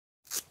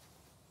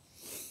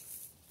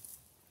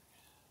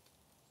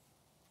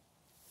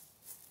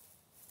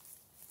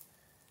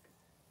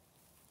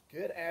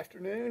Good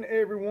afternoon,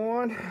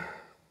 everyone.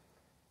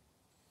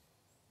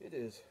 It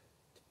is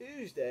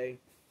Tuesday.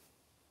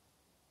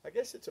 I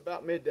guess it's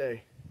about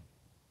midday.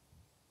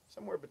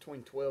 Somewhere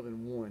between 12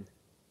 and 1.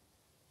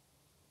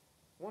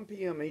 1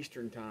 p.m.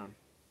 Eastern time.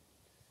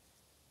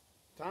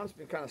 Time's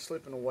been kind of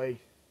slipping away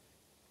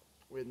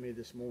with me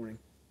this morning.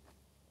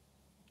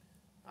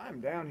 I'm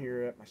down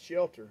here at my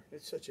shelter.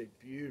 It's such a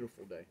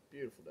beautiful day.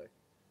 Beautiful day.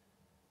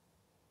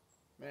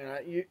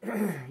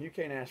 Man, you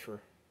can't ask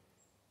for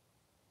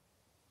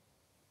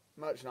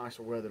much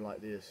nicer weather like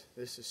this.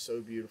 This is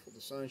so beautiful. The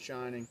sun's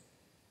shining.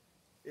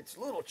 It's a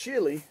little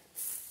chilly.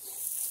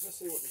 Let's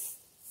see what the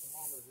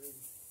thermometer's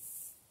reading.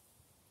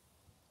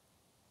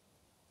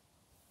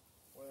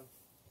 Well,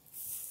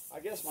 I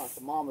guess my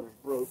thermometer's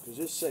broke because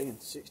it's saying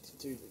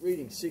 62,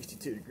 reading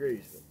 62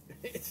 degrees,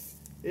 but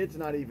it's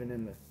not even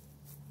in the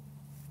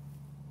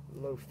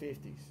low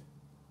 50s.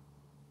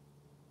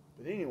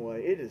 But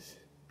anyway, it is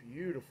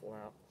beautiful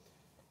out.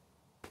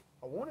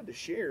 I wanted to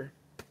share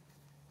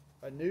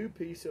a new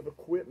piece of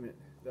equipment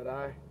that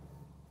I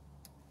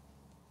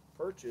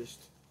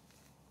purchased.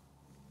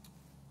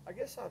 I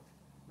guess I've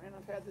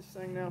had this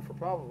thing now for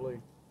probably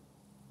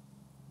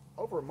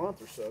over a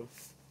month or so.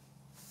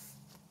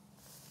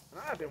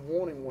 And I've been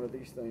wanting one of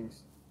these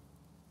things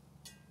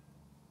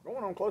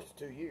going on close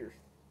to 2 years.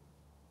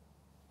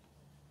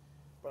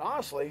 But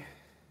honestly,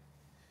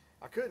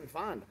 I couldn't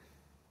find them.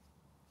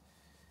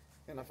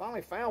 And I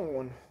finally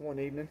found one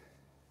evening,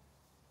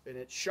 and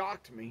it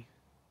shocked me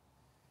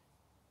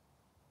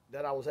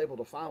that I was able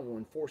to find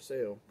one for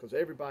sale, because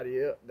everybody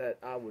that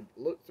I would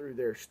look through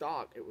their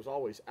stock, it was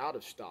always out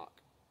of stock.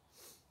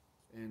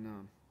 And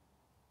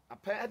I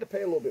had to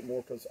pay a little bit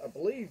more because I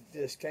believe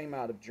this came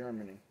out of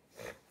Germany.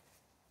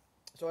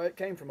 So it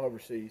came from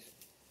overseas.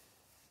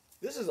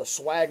 This is a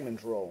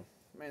Swagman roll.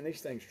 Man,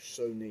 these things are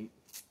so neat.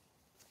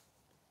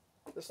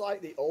 It's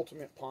like the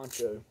ultimate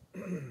poncho.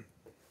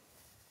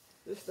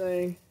 This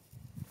thing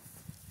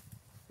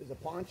is a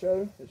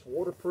poncho. It's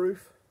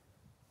waterproof.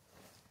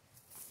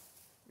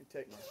 Let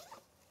me take my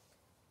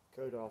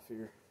coat off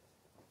here.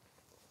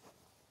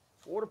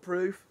 It's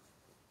waterproof.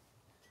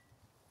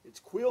 It's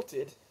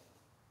quilted.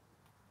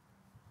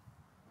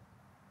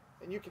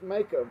 And you can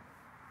make a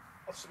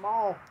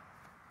small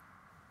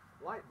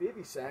light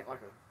bivy sack,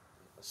 like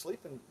a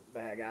sleeping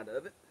bag out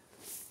of it.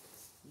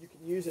 You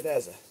can use it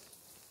as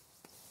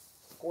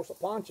of course, a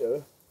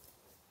poncho.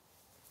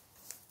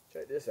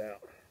 Check this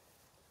out.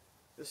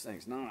 This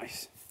thing's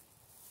nice.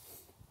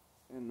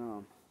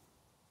 And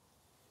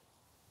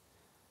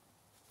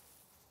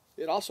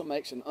it also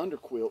makes an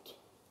underquilt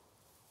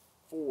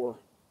for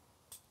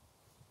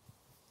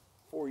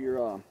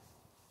your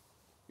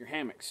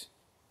hammocks.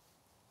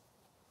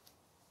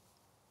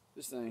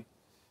 This thing,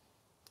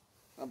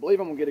 I believe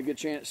I'm gonna get a good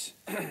chance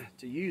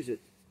to use it,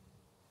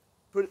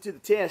 put it to the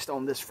test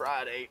on this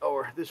Friday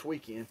or this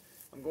weekend.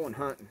 I'm going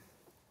hunting.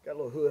 Got a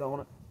little hood on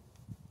it.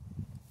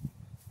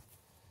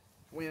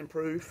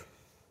 Windproof.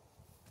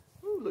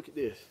 Ooh, look at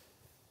this.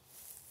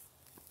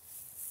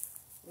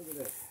 Look at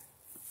that.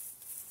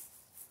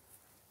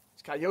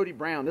 It's coyote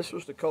brown. This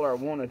was the color I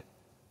wanted.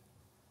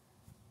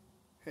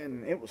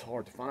 And it was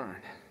hard to find.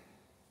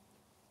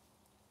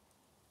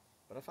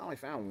 But I finally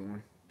found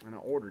one. And I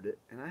ordered it.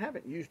 And I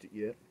haven't used it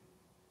yet.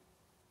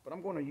 But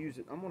I'm going to use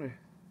it.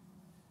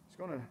 It's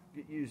going to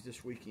get used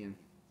this weekend.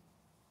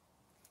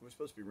 It was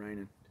supposed to be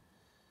raining.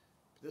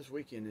 But this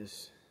weekend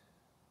is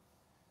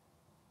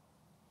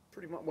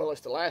pretty much, well,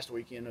 it's the last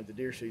weekend of the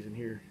deer season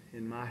here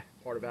in my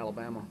part of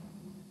Alabama.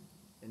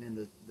 And in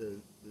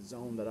the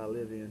zone that I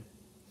live in.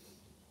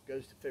 It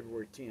goes to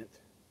February 10th,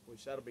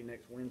 which that'll be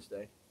next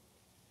Wednesday.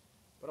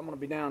 But I'm going to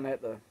be down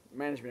at the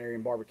management area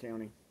in Barber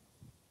County.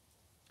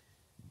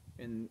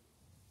 And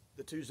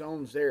the two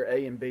zones there,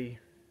 A and B,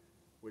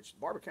 which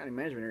Barber County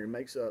management area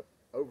makes up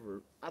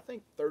over, I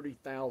think,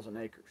 30,000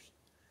 acres.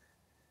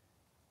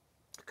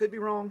 I could be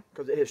wrong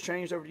because it has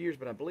changed over the years,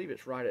 but I believe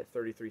it's right at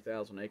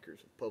 33,000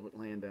 acres of public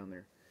land down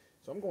there.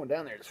 So I'm going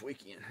down there this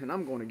weekend, and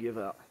I'm going to give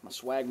out my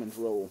Swagman's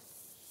roll.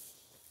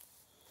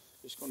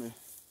 Just going to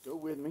go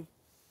with me.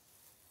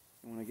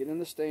 And when I get in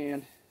the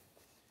stand,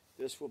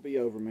 this will be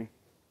over me.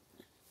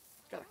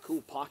 It's got a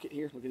cool pocket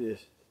here. Look at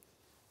this.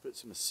 Put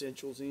some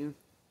essentials in.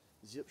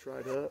 Zips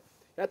right up.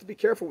 You have to be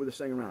careful with this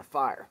thing around a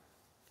fire.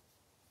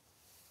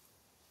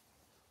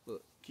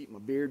 Look, keep my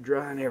beard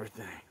dry and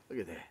everything. Look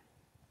at that.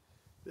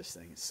 This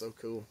thing is so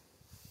cool.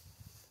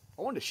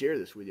 I wanted to share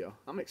this with y'all.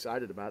 I'm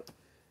excited about it.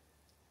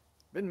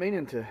 Been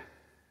meaning to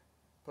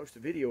post a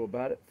video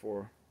about it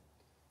for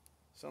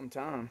some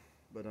time,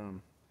 but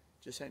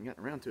just hadn't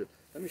gotten around to it.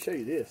 Let me show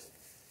you this.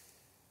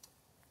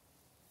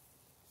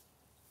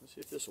 Let's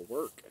see if this will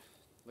work.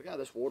 Look how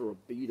this water will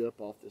bead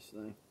up off this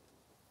thing.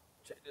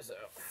 Check this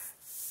out.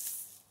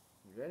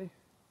 You ready?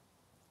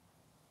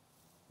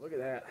 Look at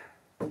that.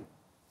 Look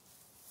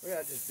how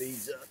it just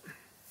beads up.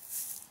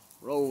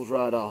 Rolls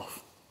right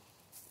off.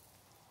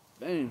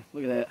 Boom.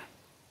 Look at that.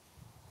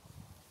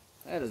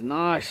 That is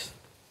nice.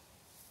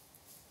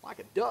 Like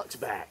a duck's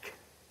back.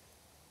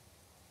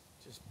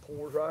 Just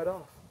pours right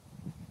off.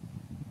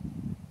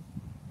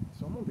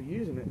 I'm going to be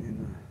using it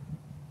and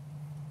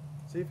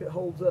see if it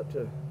holds up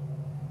to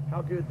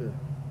how good the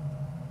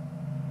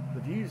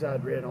views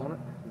I'd read on it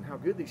and how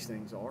good these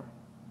things are.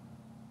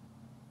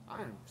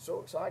 I am so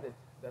excited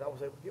that I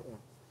was able to get one.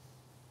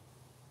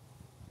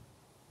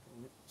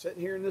 Sitting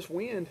here in this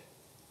wind,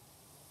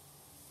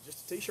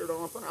 just a t-shirt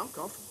on, I'm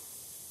comfortable.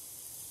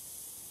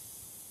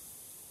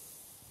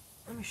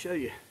 Let me show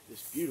you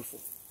this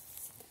beautiful,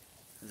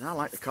 as I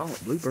like to call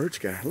it, bluebird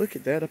sky. Look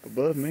at that up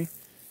above me.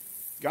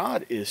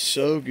 God is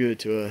so good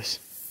to us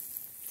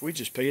if we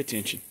just pay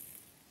attention.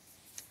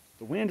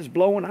 The wind is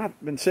blowing. I've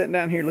been sitting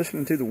down here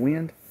listening to the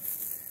wind.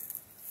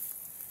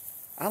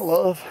 I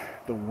love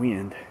the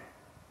wind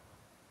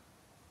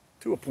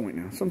to a point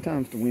now.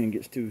 Sometimes the wind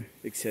gets too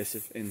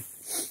excessive and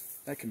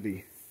that can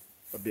be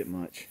a bit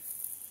much.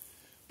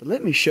 But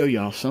let me show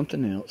y'all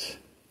something else.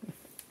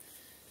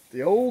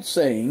 The old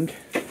saying,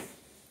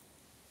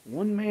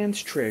 one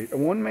man's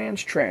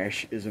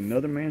trash is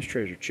another man's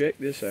treasure. Check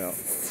this out.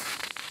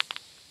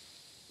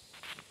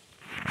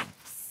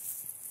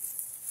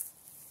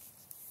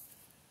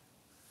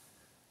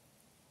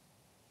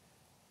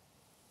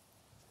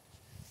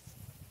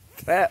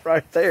 That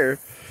right there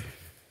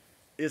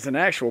is an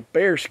actual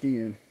bear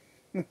skin.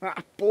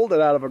 I pulled it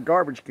out of a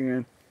garbage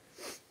can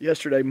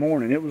yesterday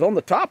morning. It was on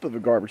the top of the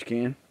garbage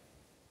can.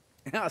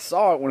 And I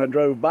saw it when I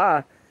drove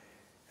by.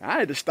 I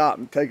had to stop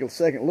and take a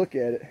second look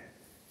at it.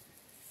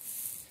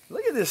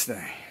 Look at this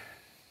thing.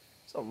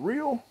 It's a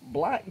real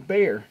black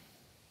bear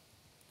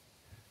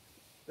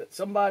that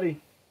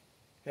somebody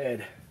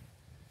had.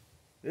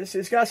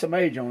 It's got some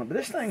age on it, but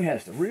this thing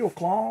has the real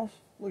claws.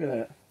 Look at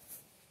that.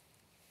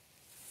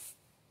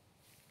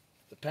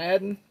 The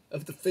padding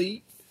of the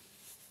feet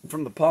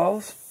from the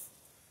paws.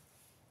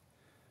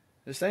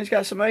 This thing's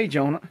got some age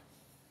on it.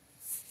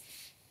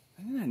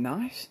 Isn't that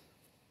nice?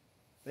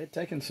 They had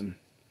taken some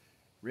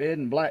red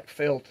and black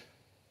felt,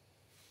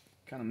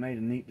 kind of made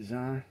a neat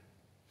design.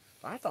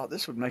 I thought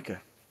this would make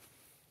a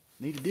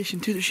neat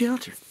addition to the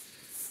shelter.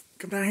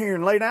 Come down here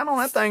and lay down on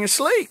that thing and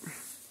sleep.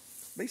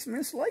 Be some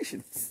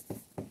insulation.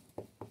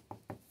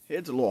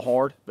 Head's a little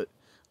hard, but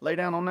lay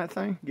down on that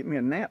thing, get me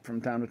a nap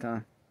from time to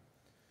time.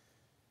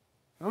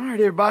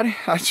 Alright everybody,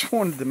 I just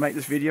wanted to make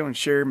this video and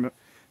share my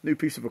new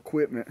piece of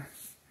equipment.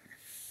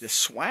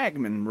 This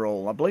Swagman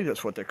roll, I believe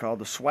that's what they're called,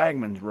 the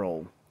Swagman's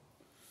roll.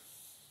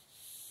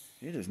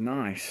 It is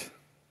nice.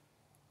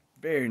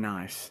 Very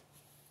nice.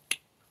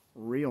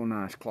 Real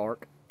nice,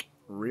 Clark.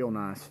 Real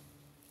nice.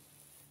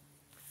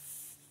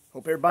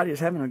 Hope everybody is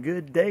having a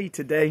good day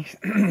today.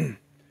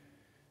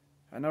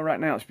 I know right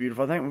now it's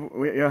beautiful.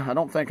 I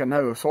don't think I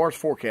know. As far as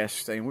forecast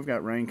is saying, we've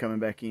got rain coming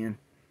back in.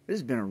 This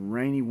has been a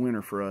rainy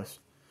winter for us.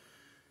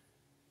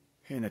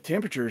 And the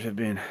temperatures have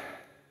been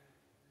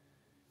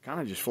kind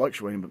of just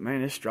fluctuating. But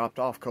man, it's dropped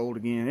off cold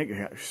again. It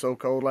got so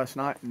cold last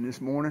night and this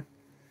morning.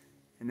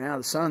 And now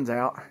the sun's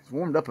out. It's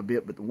warmed up a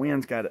bit, but the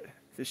wind's got it.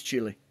 It's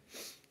chilly.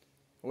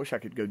 I wish I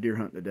could go deer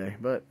hunting today,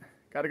 but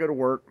got to go to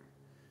work.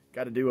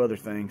 Got to do other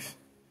things.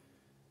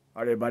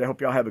 All right, everybody. I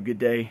hope y'all have a good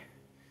day.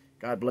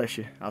 God bless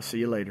you. I'll see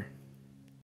you later.